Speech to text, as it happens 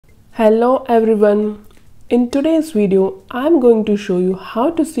Hello everyone. In today's video, I'm going to show you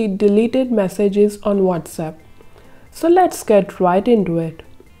how to see deleted messages on WhatsApp. So let's get right into it.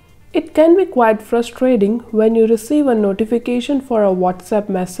 It can be quite frustrating when you receive a notification for a WhatsApp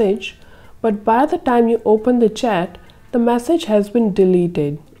message, but by the time you open the chat, the message has been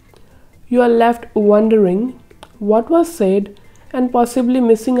deleted. You are left wondering what was said and possibly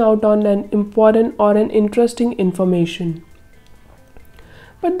missing out on an important or an interesting information.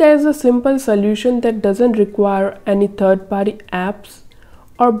 But there's a simple solution that doesn't require any third-party apps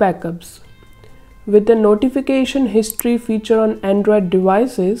or backups. With the notification history feature on Android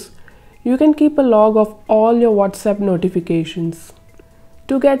devices, you can keep a log of all your WhatsApp notifications.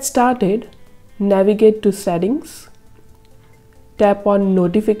 To get started, navigate to Settings, tap on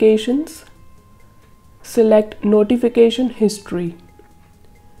Notifications, select Notification History,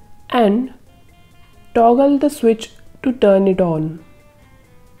 and toggle the switch to turn it on.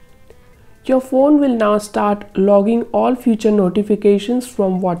 Your phone will now start logging all future notifications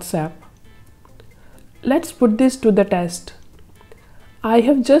from WhatsApp. Let's put this to the test. I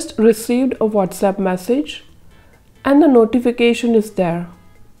have just received a WhatsApp message and the notification is there.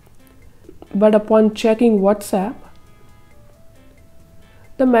 But upon checking WhatsApp,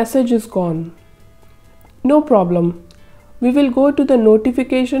 the message is gone. No problem. We will go to the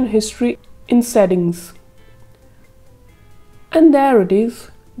notification history in Settings. And there it is.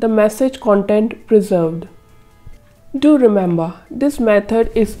 The message content preserved. Do remember, this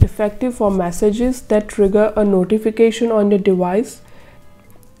method is effective for messages that trigger a notification on your device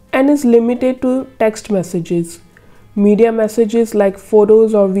and is limited to text messages. Media messages like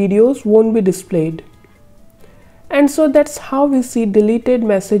photos or videos won't be displayed. And so that's how we see deleted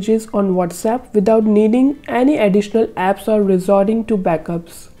messages on WhatsApp without needing any additional apps or resorting to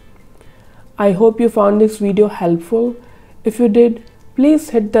backups. I hope you found this video helpful. If you did, please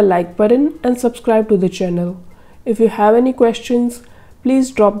hit the like button and subscribe to the channel. If you have any questions,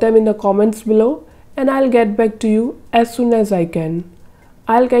 please drop them in the comments below and I'll get back to you as soon as I can.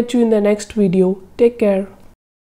 I'll catch you in the next video. Take care.